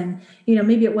jobs and,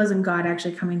 maybe it wasn't God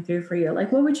actually coming through for you.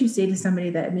 Like, what would you say to somebody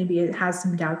that maybe has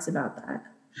some doubts about that?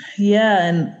 Yeah.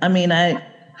 And I mean,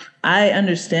 I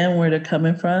understand where they're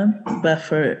coming from, but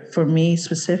for me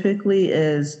specifically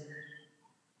is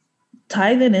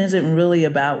tithing isn't really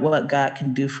about what God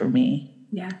can do for me.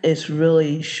 Yeah. It's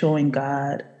really showing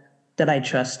God that I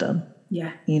trust him.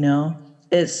 Yeah.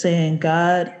 It's saying,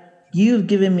 God, you've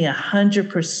given me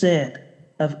 100%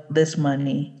 of this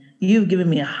money. You've given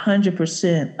me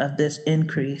 100% of this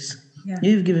increase. Yeah.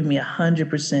 You've given me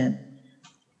 100%.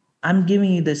 I'm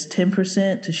giving you this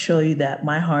 10% to show you that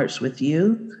my heart's with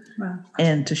you. Wow.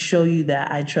 And to show you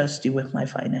that I trust you with my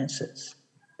finances.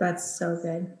 That's so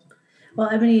good. Well,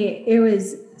 Ebony, it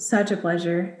was such a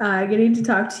pleasure getting to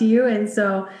talk to you. And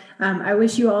so I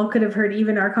wish you all could have heard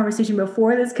even our conversation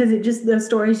before this, because the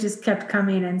stories just kept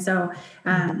coming. And so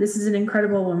this is an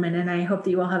incredible woman, and I hope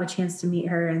that you all have a chance to meet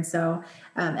her. And so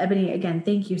Ebony, again,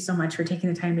 thank you so much for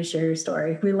taking the time to share your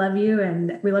story. We love you,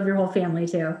 and we love your whole family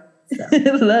too. So.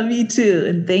 Love you too.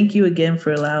 And thank you again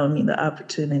for allowing me the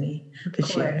opportunity to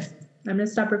share. I'm going to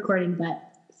stop recording, but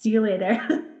see you later.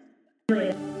 See you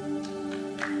later.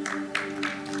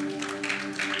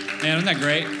 Man, isn't that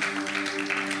great?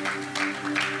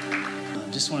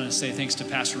 Just wanted to say thanks to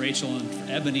Pastor Rachel and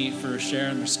Ebony for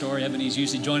sharing their story. Ebony's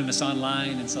usually joining us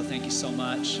online, and so thank you so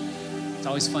much. It's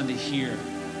always fun to hear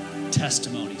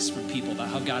testimonies from people about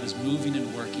how God is moving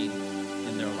and working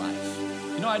in their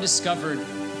life. I discovered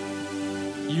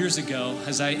years ago,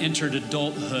 as I entered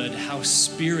adulthood, how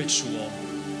spiritual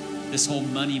this whole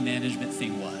money management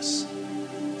thing was.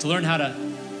 To learn how to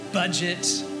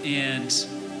budget and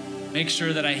make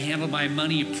sure that I handle my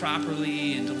money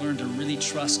properly, and to learn to really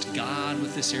trust God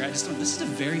with this area. I just thought this is a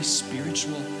very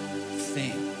spiritual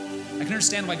thing. I can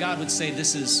understand why God would say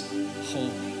this is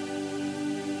holy.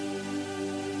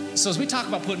 So as we talk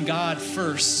about putting God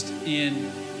first in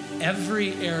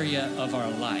every area of our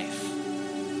life,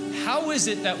 how is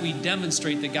it that we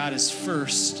demonstrate that God is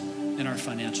first in our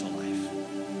financial life?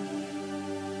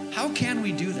 How can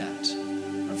we do that? I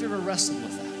don't know if you ever wrestled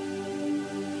with that.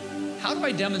 How do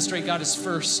I demonstrate God is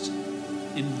first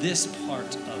in this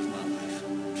part of my life,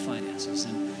 finances?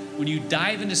 And when you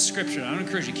dive into Scripture, I would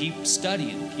encourage you, keep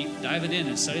studying, keep diving in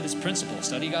and study this principle,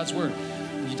 study God's Word.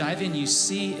 When you dive in, you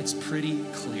see it's pretty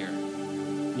clear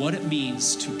what it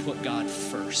means to put God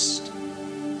first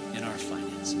in and our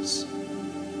finances.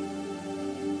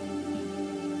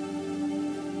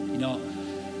 You know,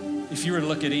 if you were to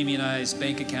look at Amy and I's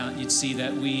bank account, you'd see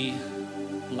that we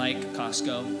like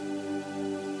Costco.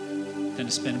 Tend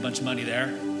to spend a bunch of money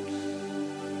there,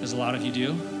 as a lot of you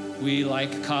do. We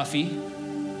like coffee.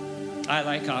 I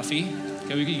like coffee.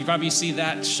 Okay, you probably see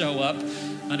that show up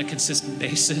on a consistent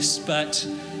basis, but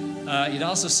you'd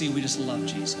also see we just love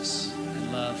Jesus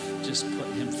and love just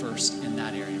putting him first in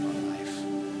that area of our life.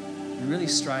 We really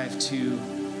strive to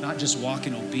not just walk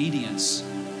in obedience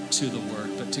to the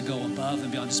word, but to go above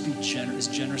and beyond, just be as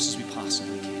generous as we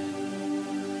possibly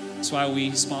can. That's why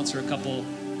we sponsor a couple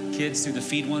kids through the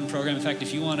Feed One program. In fact,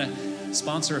 if you want to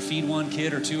sponsor a Feed One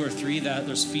kid or 2 or 3,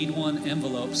 there's Feed One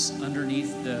envelopes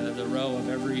underneath the row of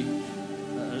every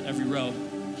row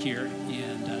here,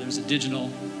 and there's a digital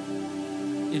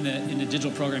in the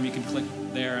digital program. You can click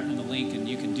there in the link and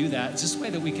you can do that. It's just a way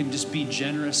that we can just be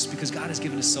generous because God has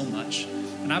given us so much,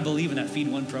 and I believe in that Feed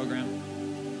One program.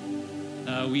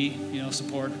 We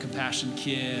support a Compassion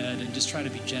Kid and just try to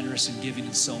be generous and giving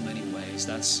in so many ways.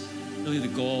 That's really the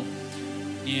goal.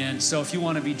 And so if you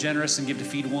want to be generous and give to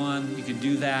Feed One, you can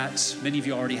do that. Many of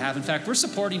you already have. In fact, we're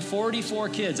supporting 44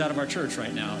 kids out of our church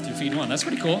right now through Feed One. That's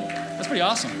pretty cool. That's pretty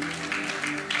awesome.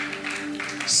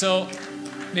 So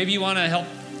maybe you want to help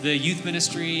the youth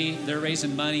ministry. They're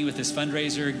raising money with this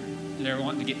fundraiser. They're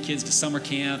wanting to get kids to summer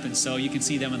camp, and so you can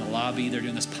see them in the lobby. They're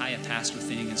doing this pie a pastor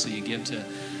thing, and so you give to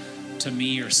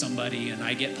me or somebody, and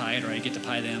I get pied or I get to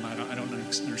pie them. I don't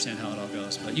understand how it all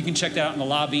goes, but you can check that out in the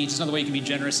lobby. Just another way you can be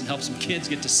generous and help some kids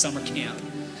get to summer camp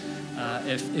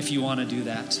if you want to do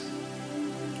that.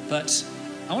 But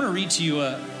I want to read to you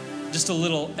just a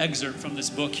little excerpt from this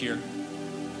book here.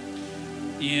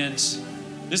 And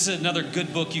this is another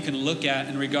good book you can look at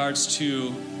in regards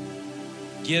to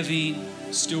giving,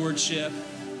 stewardship.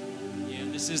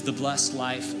 And this is the Blessed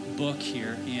Life book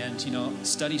here. And,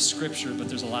 study scripture, but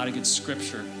there's a lot of good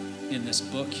scripture in this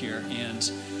book here.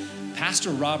 And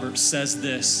Pastor Robert says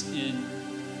this in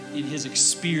his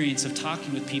experience of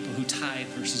talking with people who tithe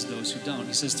versus those who don't.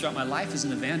 He says, throughout my life as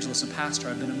an evangelist and pastor,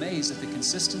 I've been amazed at the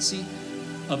consistency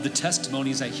of the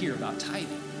testimonies I hear about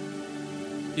tithing.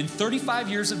 In 35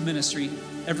 years of ministry,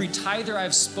 every tither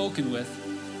I've spoken with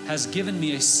has given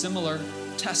me a similar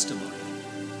testimony.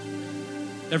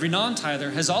 Every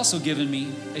non-tither has also given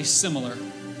me a similar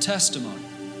testimony.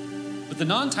 But the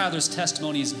non-tither's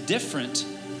testimony is different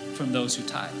from those who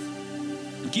tithe.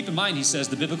 And keep in mind, he says,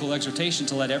 the biblical exhortation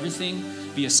to let everything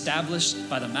be established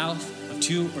by the mouth of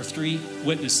 2 or 3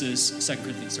 witnesses, 2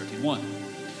 Corinthians 13:1.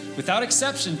 Without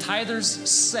exception, tithers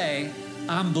say,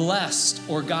 I'm blessed,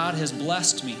 or God has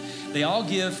blessed me. They all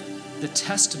give the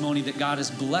testimony that God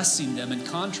is blessing them. In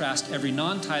contrast, every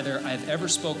non-tither I've ever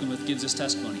spoken with gives this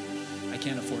testimony: I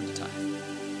can't afford to tithe.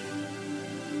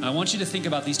 I want you to think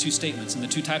about these 2 statements and the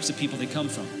 2 types of people they come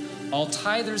from. All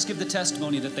tithers give the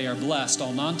testimony that they are blessed.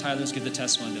 All non-tithers give the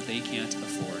testimony that they can't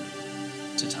afford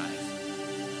to tithe.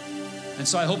 And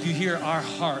so I hope you hear our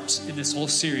heart in this whole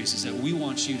series is that we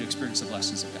want you to experience the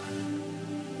blessings of God.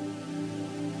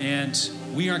 And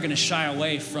we aren't going to shy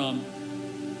away from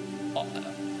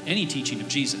any teaching of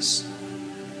Jesus,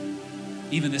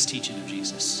 even this teaching of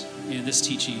Jesus, and this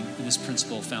teaching and this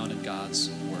principle found in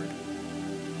God's word.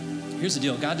 Here's the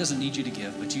deal. God doesn't need you to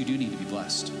give, but you do need to be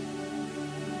blessed.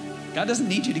 God doesn't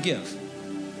need you to give.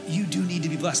 You do need to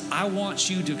be blessed. I want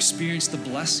you to experience the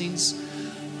blessings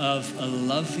of a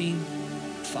loving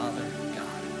Father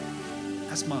God.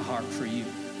 That's my heart for you.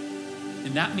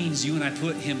 And that means you and I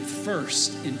put him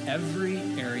first in every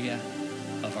area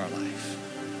of our life.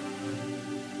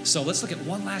 So let's look at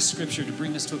one last scripture to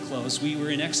bring this to a close. We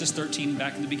were in Exodus 13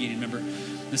 back in the beginning, remember?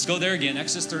 Let's go there again.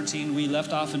 Exodus 13, we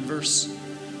left off in verse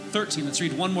 13. Let's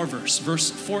read one more verse. Verse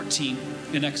 14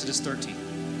 in Exodus 13.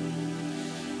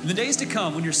 In the days to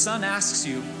come, when your son asks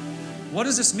you, what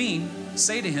does this mean?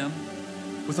 Say to him,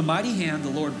 with a mighty hand, the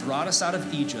Lord brought us out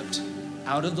of Egypt,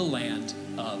 out of the land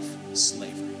of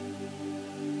slavery.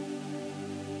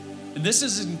 And this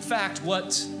is, in fact,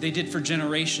 what they did for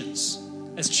generations.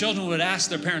 As children would ask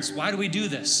their parents, why do we do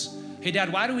this? Hey,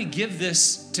 Dad, why do we give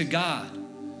this to God?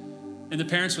 And the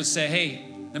parents would say, hey,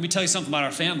 let me tell you something about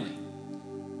our family.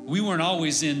 We weren't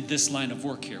always in this line of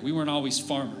work here. We weren't always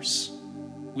farmers.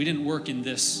 We didn't work in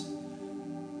this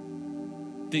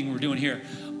thing we're doing here.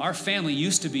 Our family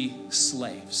used to be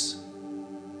slaves.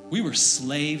 We were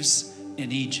slaves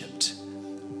in Egypt,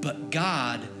 but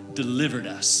God delivered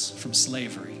us from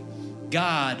slavery.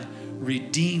 God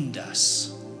redeemed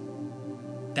us.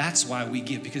 That's why we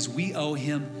give, because we owe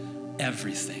him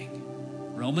everything.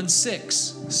 Romans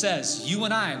 6 says, you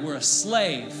and I were a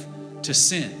slave to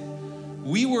sin,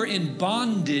 we were in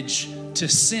bondage to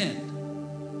sin.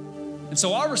 And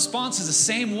so our response is the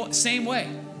same way.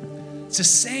 It's the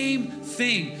same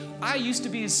thing. I used to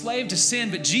be a slave to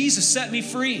sin, but Jesus set me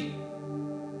free.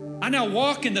 I now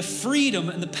walk in the freedom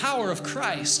and the power of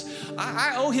Christ.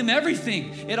 I owe him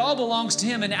everything. It all belongs to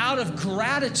him. And out of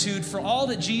gratitude for all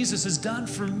that Jesus has done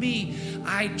for me,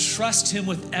 I trust him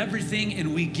with everything,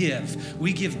 and we give.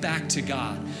 We give back to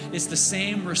God. It's the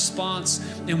same response,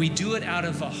 and we do it out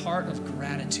of a heart of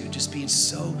gratitude, just being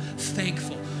so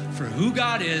thankful for who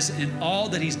God is and all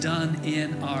that he's done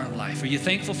in our life. Are you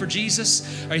thankful for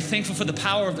Jesus? Are you thankful for the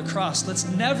power of the cross? Let's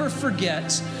never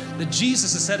forget that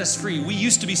Jesus has set us free. We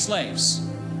used to be slaves,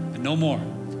 but no more.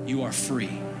 You are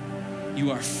free.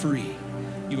 You are free.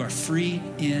 You are free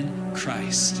in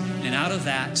Christ. And out of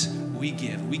that, we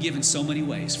give. We give in so many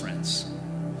ways, friends.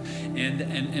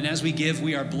 And as we give,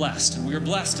 we are blessed. And we are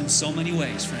blessed in so many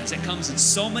ways, friends. It comes in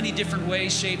so many different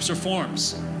ways, shapes, or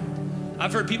forms.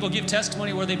 I've heard people give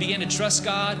testimony where they began to trust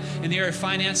God in the area of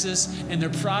finances, and their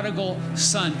prodigal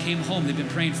son came home they've been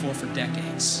praying for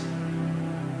decades.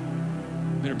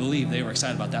 You better believe they were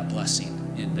excited about that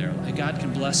blessing in their life. God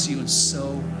can bless you in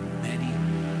so many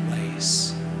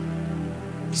ways.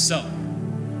 So,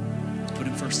 put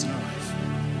him first in our life.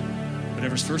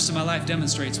 Whatever's first in my life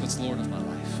demonstrates what's Lord of my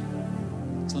life.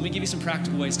 So let me give you some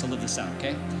practical ways to live this out,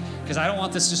 okay? Because I don't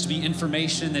want this just to be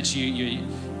information that you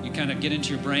kind of get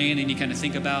into your brain and you kind of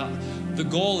think about. The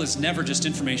goal is never just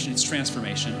information, it's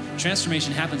transformation.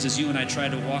 Transformation happens as you and I try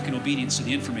to walk in obedience to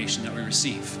the information that we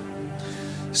receive.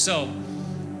 So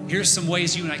here's some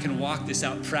ways you and I can walk this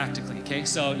out practically, okay?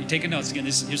 So you take a notes. Again,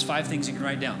 here's 5 things you can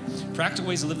write down. Practical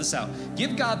ways to live this out.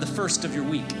 Give God the first of your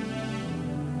week.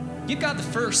 Give God the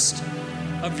first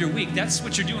of your week. That's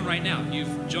what you're doing right now.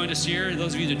 You've joined us here.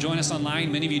 Those of you that join us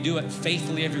online, many of you do it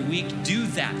faithfully every week. Do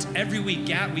that every week.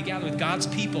 We gather with God's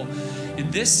people.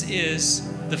 And this is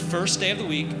the first day of the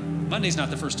week. Monday's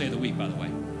not the first day of the week, by the way.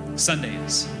 Sunday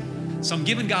is. So I'm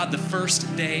giving God the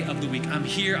first day of the week. I'm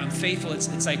here, I'm faithful.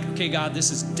 It's like, okay, God, this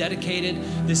is dedicated.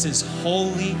 This is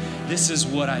holy. This is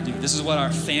what I do. This is what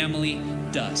our family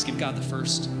does. Give God the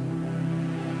first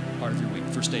part of your week,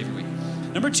 first day of your week.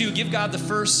 Number 2, give God the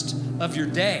first of your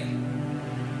day.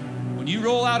 When you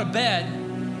roll out of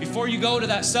bed, before you go to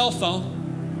that cell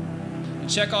phone and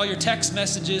check all your text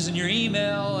messages and your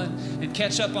email and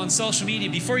catch up on social media,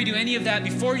 before you do any of that,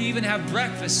 before you even have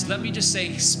breakfast, let me just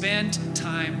say, spend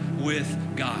time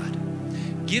with God.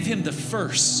 Give him the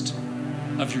first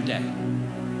of your day.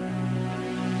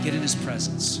 Get in his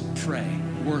presence, pray,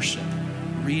 worship,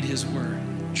 read his word,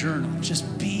 journal,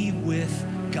 just be with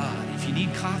God. If you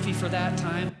need coffee for that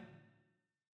time,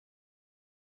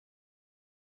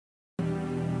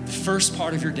 the first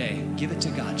part of your day, give it to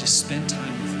God. Just spend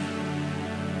time with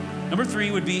him. Number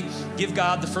 3 would be give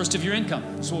God the first of your income.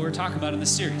 That's what we're talking about in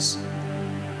this series.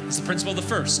 It's the principle of the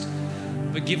first,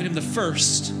 but giving him the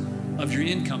first of your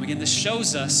income. Again, this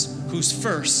shows us who's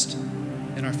first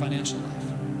in our financial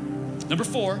life. Number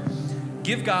 4,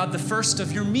 give God the first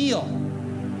of your meal.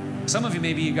 Some of you,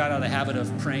 maybe you got out of the habit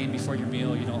of praying before your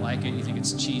meal. You don't like it. You think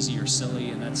it's cheesy or silly,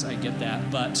 and I get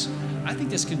that. But I think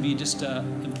this can be just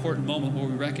an important moment where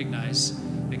we recognize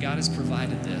that God has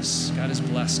provided this. God has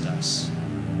blessed us.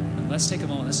 And let's take a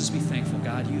moment. Let's just be thankful.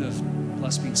 God, you have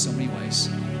blessed me in so many ways.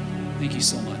 Thank you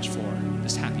so much for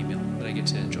this happy meal that I get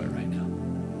to enjoy right now.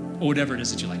 Or whatever it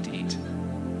is that you like to eat.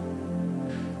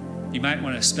 You might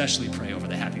want to especially pray over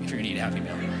the happy, if you're going to eat a happy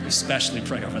meal. Especially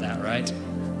pray over that, right?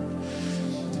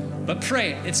 But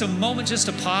pray. It's a moment just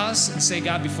to pause and say,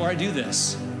 God, before I do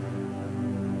this,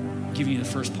 I'm giving you the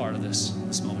first part of this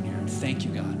moment here. Thank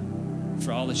you, God,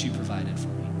 for all that you provided for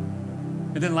me.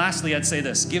 And then lastly, I'd say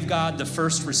this. Give God the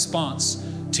first response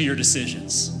to your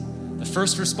decisions. The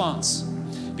first response.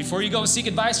 Before you go and seek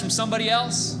advice from somebody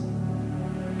else,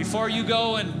 before you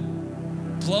go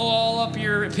and blow all up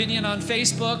your opinion on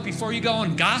Facebook, before you go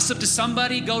and gossip to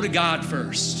somebody, go to God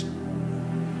first.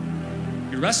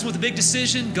 You're wrestling with a big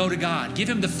decision, go to God. Give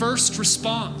him the first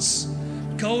response.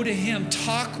 Go to him.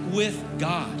 Talk with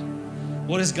God.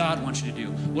 What does God want you to do?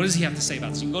 What does he have to say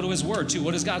about this? You can go to his word too.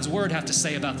 What does God's word have to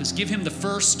say about this? Give him the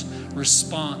first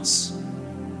response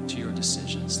to your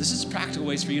decisions. This is practical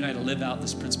ways for you and I to live out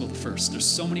this principle of the first. There's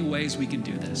so many ways we can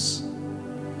do this.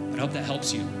 But I hope that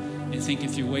helps you in thinking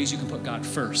through ways you can put God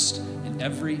first in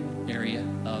every area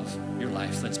of your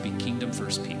life. Let's be kingdom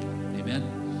first people.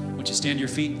 Amen. Would you stand to your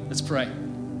feet? Let's pray.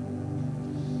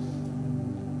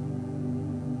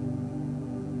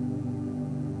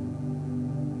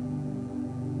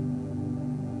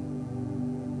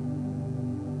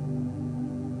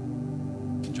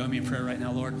 Join me in prayer right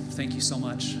now, Lord. Thank you so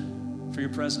much for your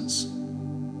presence.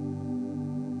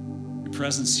 Your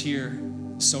presence here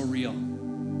is so real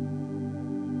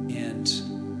and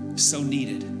so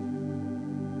needed.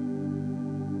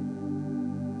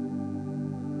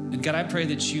 And God, I pray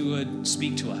that you would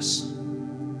speak to us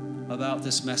about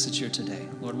this message here today.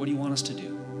 Lord, what do you want us to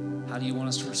do? How do you want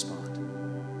us to respond?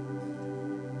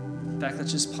 In fact,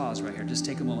 let's just pause right here. Just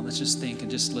take a moment. Let's just think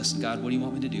and just listen. God, what do you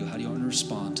want me to do? How do you want me to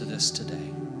respond to this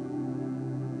today?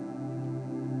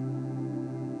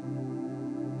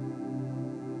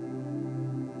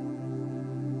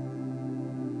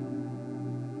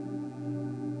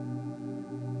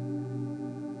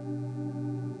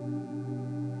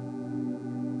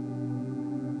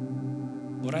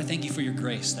 Lord, I thank you for your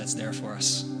grace that's there for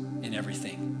us in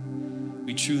everything.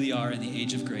 We truly are in the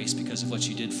age of grace because of what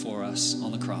you did for us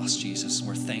on the cross, Jesus.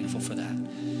 We're thankful for that.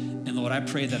 And Lord, I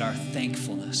pray that our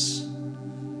thankfulness,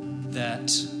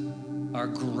 that our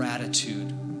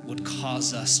gratitude would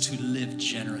cause us to live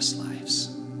generous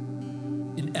lives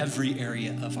in every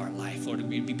area of our life. Lord,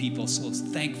 we'd be people so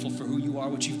thankful for who you are,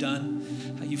 what you've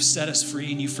done, how you've set us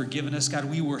free and you've forgiven us. God,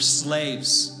 we were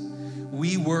slaves.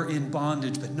 We were in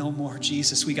bondage, but no more,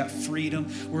 Jesus. We got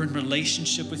freedom. We're in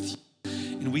relationship with you,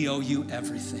 and we owe you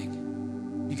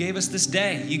everything. You gave us this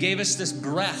day. You gave us this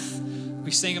breath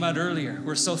we sang about earlier.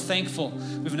 We're so thankful.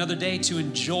 We have another day to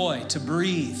enjoy, to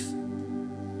breathe.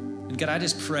 And God, I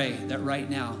just pray that right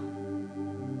now,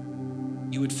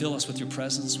 you would fill us with your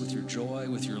presence, with your joy,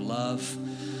 with your love.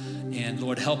 And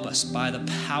Lord, help us by the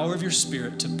power of your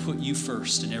Spirit to put you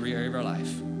first in every area of our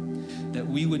life, that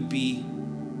we would be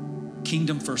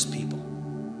kingdom first people.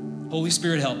 Holy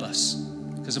Spirit, help us.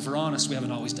 Because if we're honest, we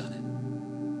haven't always done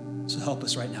it. So help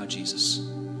us right now, Jesus,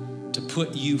 to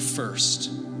put you first.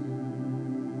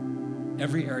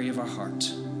 Every area of our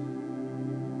heart.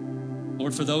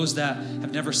 Lord, for those that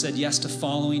have never said yes to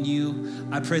following you,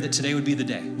 I pray that today would be the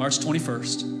day. March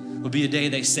 21st would be a day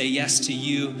they say yes to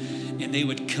you and they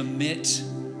would commit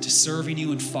to serving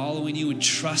you and following you and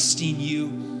trusting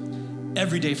you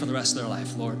every day for the rest of their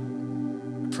life, Lord.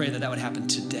 Pray that would happen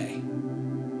today.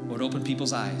 Lord, open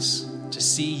people's eyes to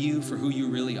see you for who you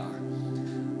really are.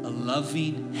 A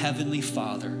loving heavenly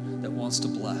Father that wants to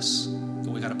bless.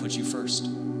 But we got to put you first.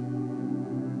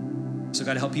 So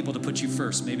God, help people to put you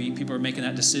first. Maybe people are making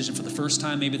that decision for the first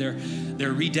time. Maybe they're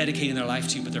rededicating their life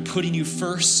to you, but they're putting you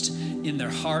first in their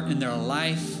heart, in their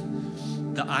life.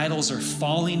 The idols are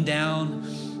falling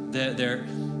down. They're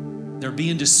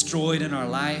being destroyed in our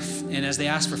life. And as they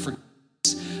ask for forgiveness,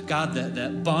 God,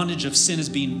 that bondage of sin is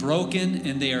being broken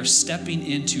and they are stepping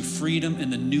into freedom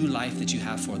and the new life that you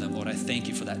have for them. Lord, I thank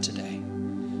you for that today.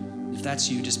 If that's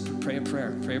you, just pray a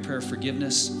prayer. Pray a prayer of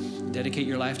forgiveness. Dedicate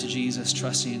your life to Jesus,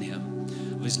 trusting in him.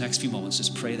 Over these next few moments,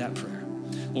 just pray that prayer.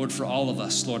 Lord, for all of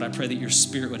us, Lord, I pray that your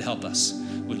Spirit would help us,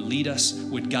 would lead us,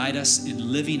 would guide us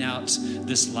in living out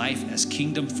this life as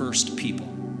kingdom first people,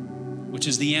 which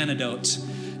is the antidote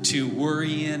to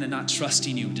worrying and not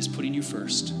trusting you, just putting you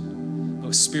first.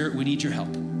 But Spirit, we need your help.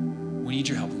 We need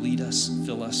your help. Lead us,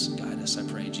 fill us, guide us. I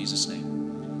pray in Jesus'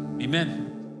 name. Amen.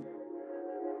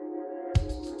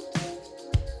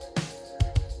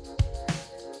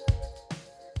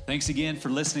 Thanks again for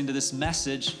listening to this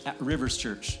message at Rivers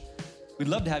Church. We'd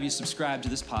love to have you subscribe to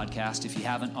this podcast if you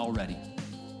haven't already.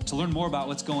 To learn more about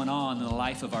what's going on in the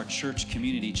life of our church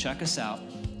community, check us out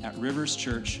at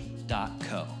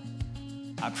riverschurch.co.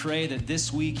 I pray that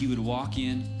this week you would walk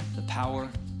in the power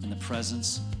and the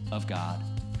presence of God.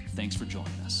 Thanks for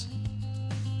joining us.